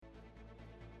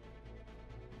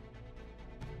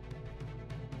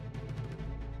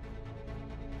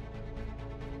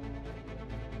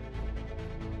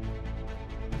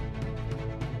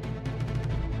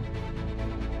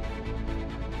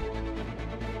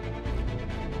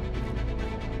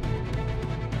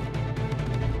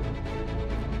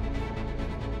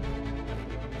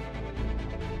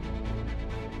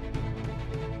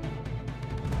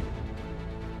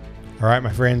All right,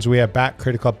 my friends, we are back,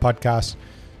 Creator Club Podcast.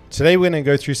 Today, we're going to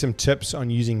go through some tips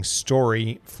on using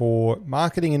story for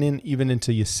marketing and even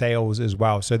into your sales as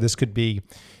well. So this could be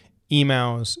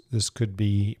emails, this could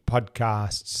be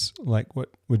podcasts like what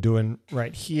we're doing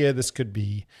right here. This could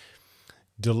be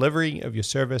delivery of your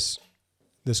service.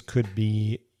 This could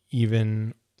be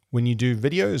even when you do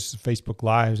videos, Facebook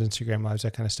Lives, Instagram Lives,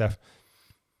 that kind of stuff.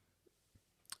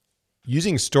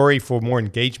 Using story for more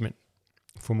engagement,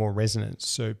 for more resonance.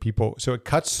 So it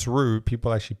cuts through,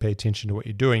 people actually pay attention to what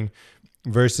you're doing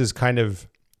versus kind of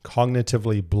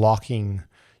cognitively blocking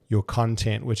your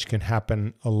content, which can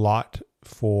happen a lot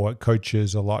for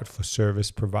coaches, a lot for service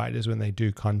providers when they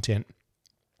do content.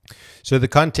 So the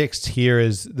context here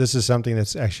is, this is something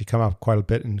that's actually come up quite a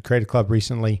bit in Creator Club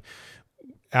recently.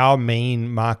 Our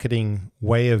main marketing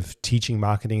way of teaching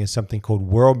marketing is something called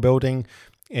world building,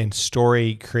 and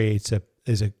story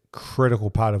is a critical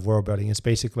part of world building. It's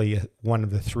basically one of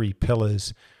the three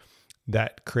pillars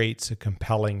that creates a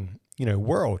compelling,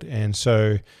 world. And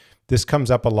so this comes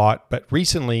up a lot, but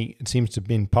recently it seems to have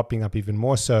been popping up even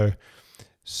more so.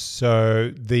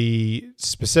 So the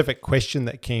specific question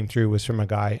that came through was from a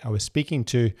guy I was speaking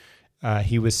to.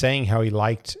 He was saying how he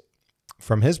liked,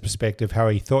 from his perspective, how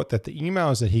he thought that the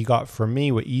emails that he got from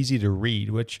me were easy to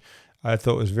read, which I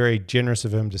thought was very generous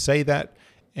of him to say that.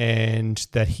 And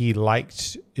that he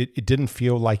liked it. It didn't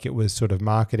feel like it was sort of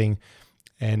marketing.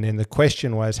 And then the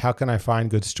question was, how can I find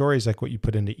good stories like what you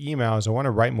put into emails? I want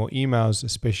to write more emails,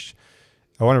 especially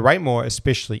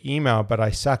email, but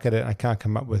I suck at it. I can't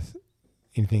come up with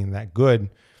anything that good.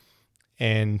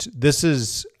 And this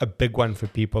is a big one for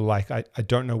people. Like, I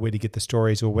don't know where to get the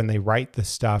stories, or when they write the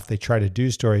stuff, they try to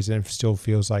do stories and it still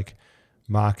feels like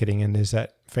marketing. And there's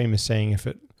that famous saying, if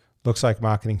it looks like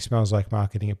marketing, smells like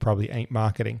marketing, it probably ain't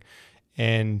marketing.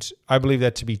 And I believe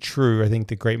that to be true. I think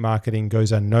that great marketing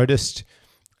goes unnoticed.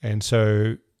 And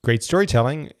so great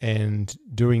storytelling and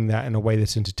doing that in a way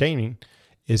that's entertaining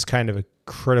is kind of a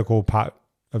critical part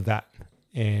of that,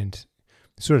 and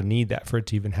sort of need that for it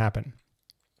to even happen.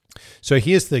 So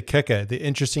here's the kicker, the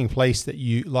interesting place that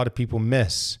a lot of people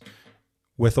miss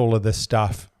with all of this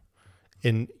stuff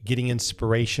in getting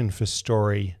inspiration for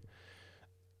story,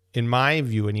 in my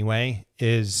view anyway,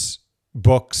 is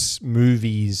books,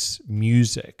 movies,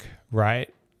 music,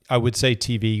 right? I would say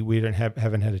TV. We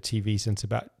haven't had a TV since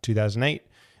about 2008,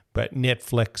 but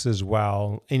Netflix as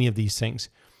well, any of these things.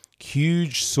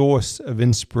 Huge source of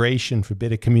inspiration for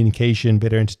better communication,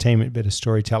 better entertainment, better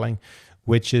storytelling,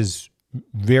 which is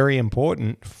very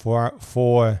important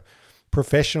for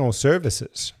professional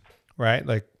services, right?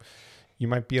 Like, you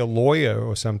might be a lawyer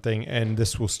or something, and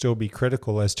this will still be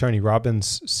critical. As Tony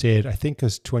Robbins said, I think it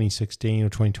was 2016 or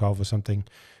 2012 or something,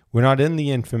 we're not in the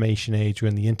information age, we're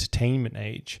in the entertainment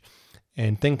age.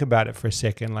 And think about it for a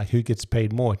second, like, who gets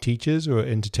paid more, teachers or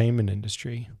entertainment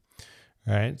industry,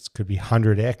 right? It could be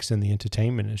 100x in the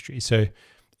entertainment industry. So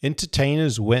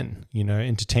entertainers win,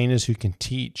 entertainers who can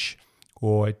teach,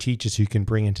 or teachers who can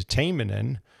bring entertainment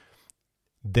in,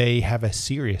 they have a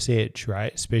serious edge,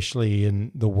 right? Especially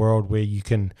in the world where you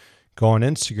can go on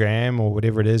Instagram or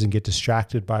whatever it is and get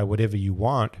distracted by whatever you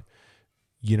want.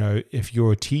 If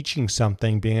you're teaching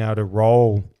something, being able to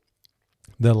roll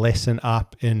the lesson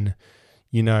up in,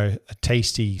 a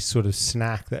tasty sort of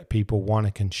snack that people want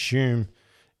to consume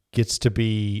gets to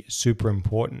be super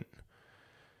important.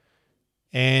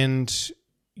 And,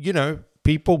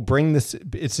 people bring this,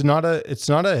 it's not a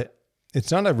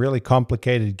really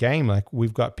complicated game. Like,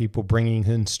 we've got people bringing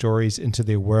in stories into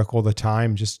their work all the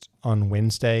time. Just on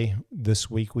Wednesday this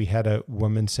week, we had a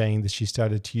woman saying that she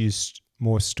started to use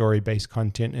more story-based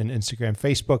content in Instagram,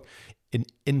 Facebook,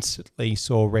 and instantly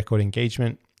saw record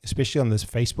engagement, especially on this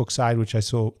Facebook side, which I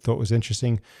thought was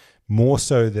interesting, more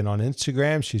so than on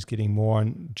Instagram. She's getting more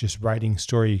on just writing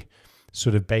story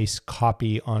sort of based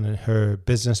copy on her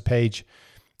business page.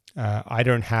 I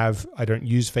don't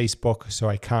use Facebook, so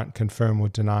I can't confirm or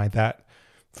deny that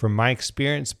from my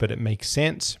experience, but it makes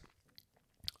sense.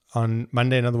 On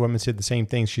Monday, another woman said the same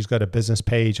thing. She's got a business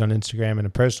page on Instagram and a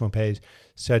personal page,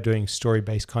 started doing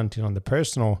story-based content on the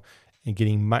personal and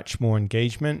getting much more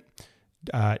engagement,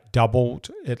 doubled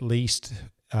at least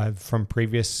from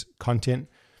previous content.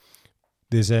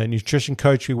 There's a nutrition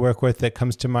coach we work with that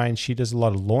comes to mind. She does a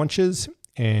lot of launches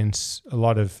and a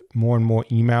lot of more and more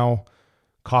email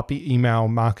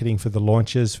marketing for the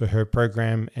launches for her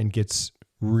program, and gets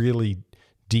really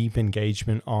deep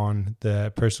engagement on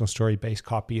the personal story-based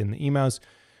copy in the emails.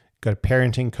 Got a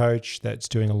parenting coach that's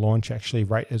doing a launch actually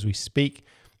right as we speak,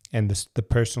 and the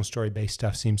personal story-based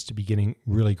stuff seems to be getting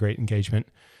really great engagement.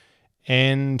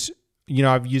 And,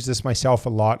 I've used this myself a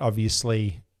lot.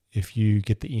 Obviously, if you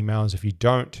get the emails, if you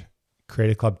don't,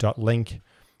 creatorclub.link.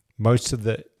 Most of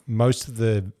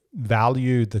the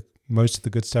value, most of the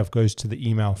good stuff goes to the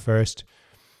email first.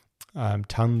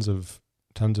 Tons of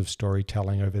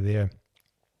storytelling over there.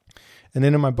 And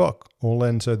then in my book, all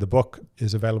in. So the book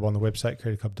is available on the website,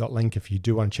 creatorclub.link, if you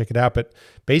do want to check it out. But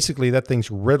basically that thing's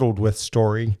riddled with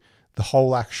story. The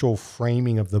whole actual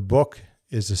framing of the book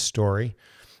is a story.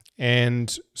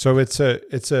 And so it's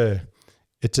a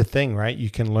thing, right? You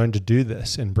can learn to do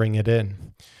this and bring it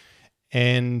in.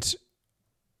 And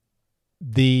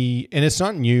it's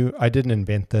not new. I didn't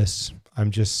invent this.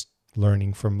 I'm just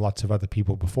learning from lots of other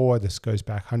people before. This goes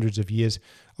back hundreds of years,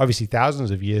 obviously thousands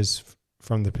of years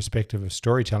from the perspective of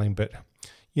storytelling, but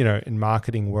in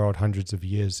marketing world, hundreds of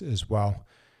years as well.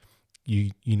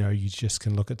 You just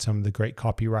can look at some of the great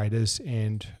copywriters,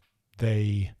 and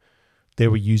they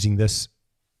were using this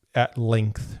at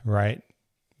length, right?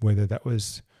 Whether that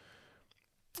was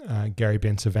Gary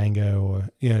Bencivenga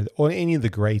or any of the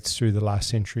greats through the last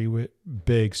century were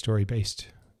big story-based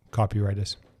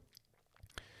copywriters.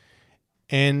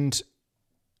 And,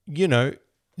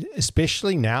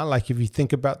 especially now, like if you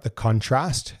think about the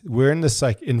contrast, we're in this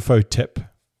like info tip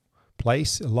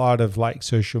place, a lot of like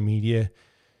social media,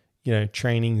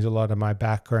 training is a lot of my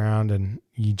background, and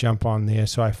you jump on there.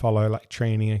 So I follow like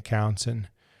training accounts, and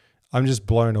I'm just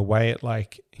blown away at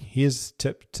like, here's a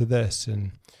tip to this.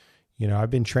 And,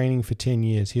 I've been training for 10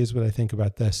 years. Here's what I think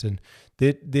about this. And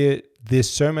there's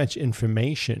so much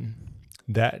information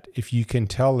that if you can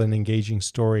tell an engaging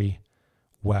story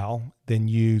well, then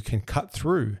you can cut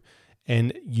through,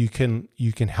 and you can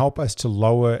help us to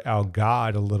lower our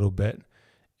guard a little bit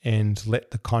and let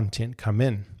the content come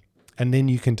in. And then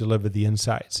you can deliver the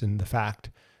insights and the fact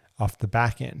off the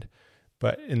back end.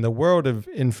 But in the world of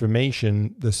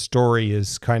information, the story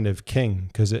is kind of king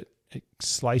because it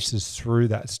slices through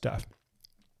that stuff.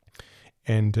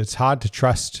 And it's hard to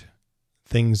trust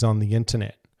things on the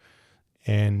internet.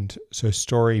 And so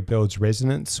story builds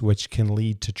resonance, which can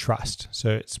lead to trust. So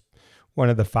it's one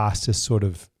of the fastest sort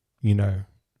of,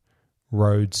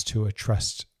 roads to a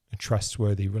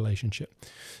trustworthy relationship.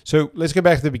 So let's go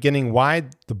back to the beginning. Why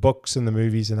the books and the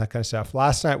movies and that kind of stuff?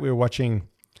 Last night we were watching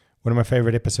one of my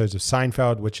favorite episodes of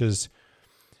Seinfeld, which is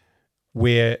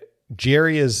where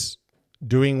Jerry is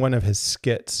doing one of his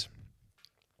skits,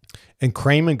 and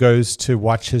Kramer goes to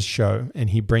watch his show,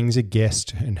 and he brings a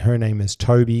guest, and her name is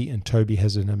Toby, and Toby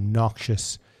has an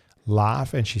obnoxious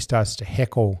laugh, and she starts to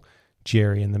heckle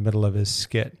Jerry in the middle of his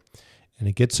skit. And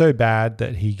it gets so bad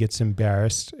that he gets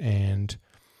embarrassed, and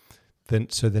then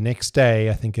so the next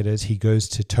day, I think it is, he goes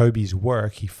to Toby's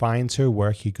work, he finds her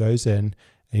work, he goes in,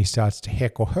 and he starts to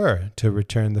heckle her to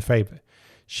return the favor.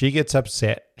 She gets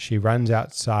upset. She runs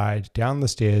outside, down the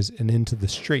stairs, and into the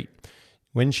street.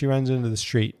 When she runs into the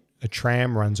street, a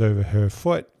tram runs over her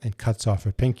foot and cuts off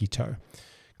her pinky toe.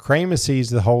 Kramer sees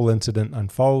the whole incident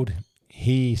unfold.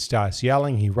 He starts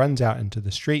yelling. He runs out into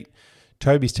the street.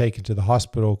 Toby's taken to the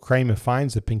hospital. Kramer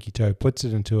finds the pinky toe, puts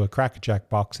it into a Cracker Jack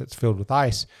box that's filled with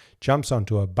ice, jumps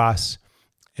onto a bus,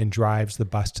 and drives the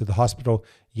bus to the hospital.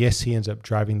 Yes, he ends up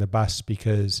driving the bus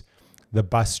because the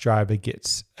bus driver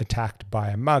gets attacked by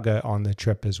a mugger on the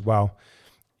trip as well.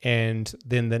 And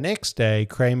then the next day,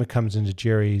 Kramer comes into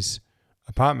Jerry's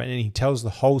apartment and he tells the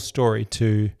whole story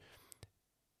to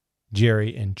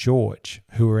Jerry and George,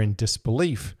 who are in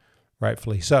disbelief,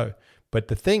 rightfully so. But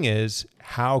the thing is,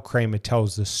 how Kramer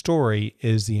tells the story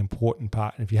is the important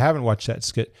part. And if you haven't watched that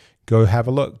skit, go have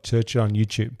a look, search it on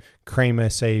YouTube. Kramer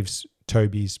saves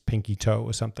Toby's pinky toe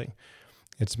or something.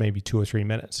 It's maybe 2 or 3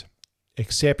 minutes.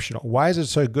 Exceptional. Why is it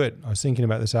so good? I was thinking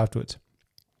about this afterwards.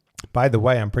 By the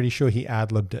way, I'm pretty sure he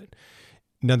ad-libbed it.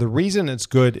 Now, the reason it's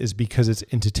good is because it's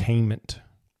entertainment,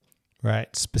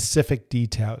 right? Specific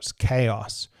details,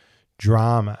 chaos,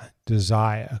 drama,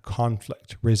 desire,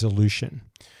 conflict, resolution.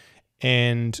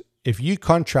 And if you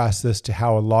contrast this to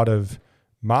how a lot of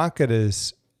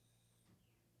marketers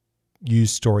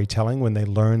use storytelling when they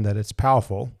learn that it's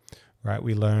powerful, right?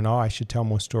 We learn, I should tell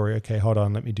more story. Okay, hold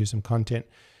on, let me do some content.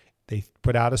 They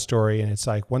put out a story and it's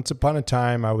like, once upon a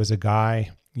time, I was a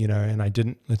guy, and I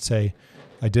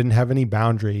didn't have any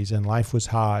boundaries and life was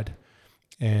hard.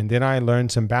 And then I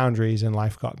learned some boundaries and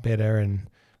life got better. And,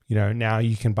 now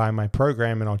you can buy my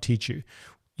program and I'll teach you.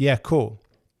 Yeah, cool.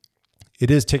 It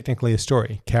is technically a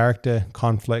story, character,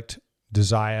 conflict,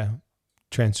 desire,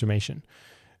 transformation.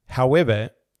 However,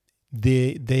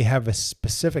 they have a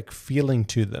specific feeling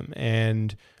to them,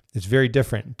 and it's very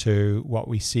different to what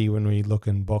we see when we look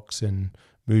in books and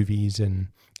movies and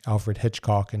Alfred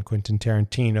Hitchcock and Quentin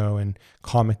Tarantino and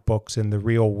comic books and the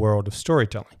real world of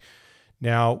storytelling.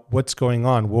 Now, what's going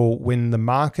on? Well, when the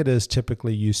marketers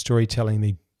typically use storytelling,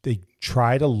 they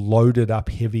try to load it up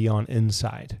heavy on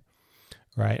insight,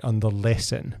 right? On the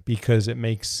lesson, because it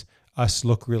makes us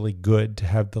look really good to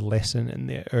have the lesson in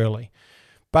there early.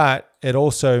 But it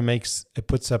also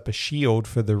puts up a shield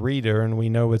for the reader, and we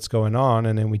know what's going on,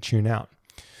 and then we tune out.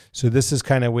 So this is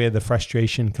kind of where the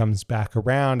frustration comes back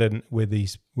around, and where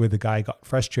the guy got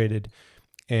frustrated.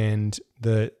 And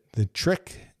the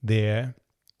trick there,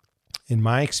 in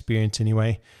my experience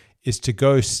anyway, is to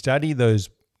go study the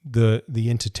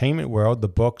entertainment world, the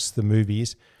books, the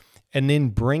movies, and then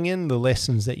bring in the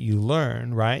lessons that you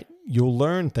learn, right? You'll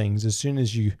learn things as soon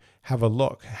as you have a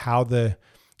look, how the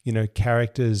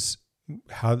characters,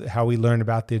 how we learn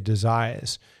about their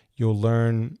desires. You'll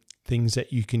learn things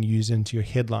that you can use into your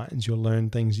headlines. You'll learn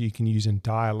things you can use in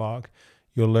dialogue.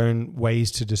 You'll learn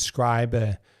ways to describe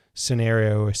a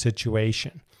scenario or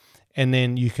situation. And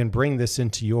then you can bring this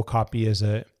into your copy as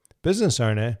a business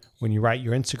owner when you write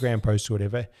your Instagram post or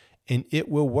whatever, and it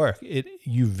will work.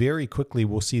 You very quickly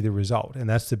will see the result. And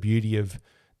that's the beauty of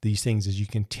these things, is you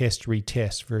can test,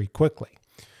 retest very quickly.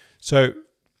 So,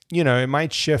 it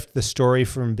might shift the story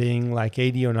from being like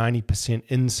 80 or 90%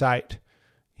 insight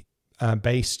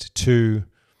based to,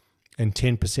 and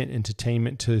 10%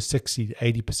 entertainment, to 60 to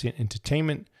 80%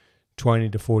 entertainment, 20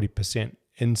 to 40%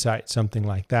 insight, something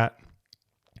like that.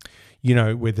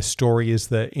 Where the story is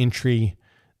the entry,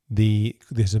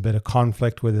 there's a bit of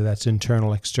conflict, whether that's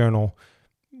internal, external.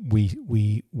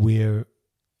 We're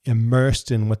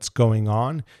immersed in what's going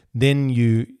on. Then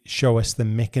you show us the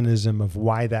mechanism of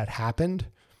why that happened,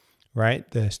 right?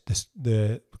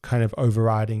 The kind of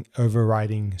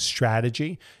overriding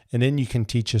strategy. And then you can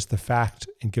teach us the fact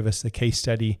and give us the case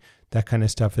study, that kind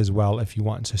of stuff as well if you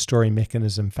want. So story,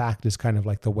 mechanism, fact is kind of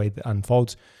like the way that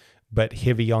unfolds, but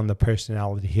heavy on the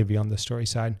personality, heavy on the story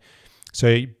side.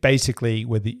 So basically,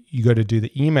 whether you go to do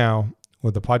the email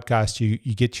or the podcast, you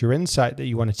get your insight that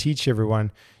you want to teach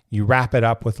everyone, you wrap it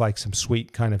up with like some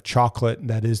sweet kind of chocolate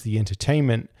that is the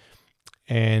entertainment,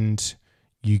 and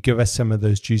you give us some of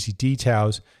those juicy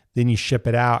details, then you ship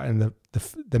it out, and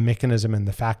the mechanism and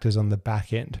the factors on the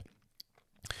back end.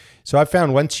 So I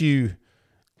found once you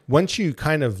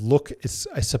kind of look,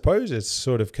 I suppose it's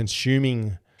sort of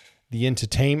consuming the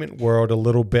entertainment world a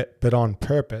little bit, but on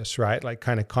purpose, right? Like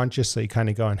kind of consciously kind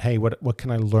of going, hey, what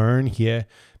can I learn here?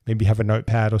 Maybe have a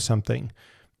notepad or something,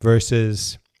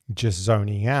 versus just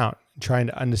zoning out, trying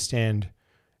to understand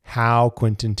how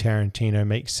Quentin Tarantino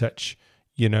makes such,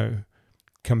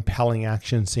 compelling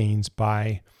action scenes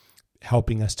by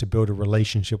helping us to build a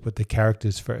relationship with the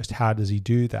characters first. How does he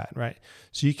do that, right?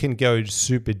 So you can go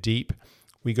super deep.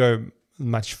 We go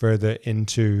much further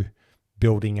into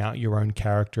building out your own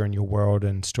character and your world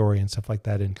and story and stuff like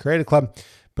that in Creator Club.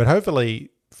 But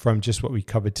hopefully from just what we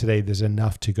covered today, there's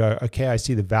enough to go, okay, I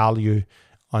see the value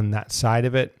on that side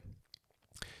of it,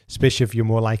 especially if you're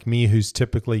more like me, who's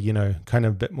typically, kind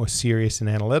of a bit more serious and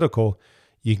analytical.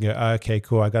 You can go, okay,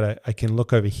 cool. I can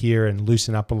look over here and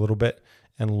loosen up a little bit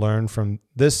and learn from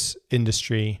this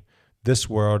industry, this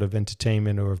world of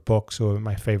entertainment or of books or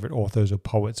my favorite authors or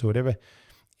poets or whatever.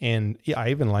 And yeah, I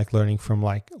even like learning from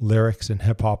like lyrics and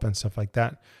hip hop and stuff like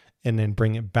that, and then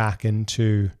bring it back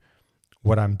into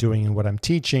what I'm doing and what I'm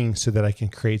teaching so that I can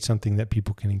create something that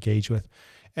people can engage with.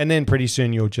 And then pretty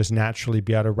soon you'll just naturally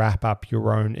be able to wrap up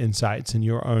your own insights and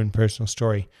your own personal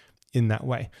story in that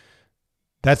way.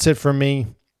 That's it from me.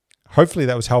 Hopefully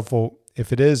that was helpful.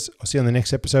 If it is, I'll see you on the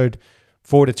next episode.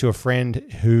 Forward it to a friend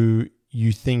who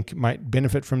you think might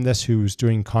benefit from this, who's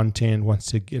doing content, wants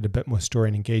to get a bit more story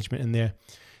and engagement in there.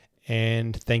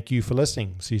 And thank you for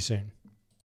listening. See you soon.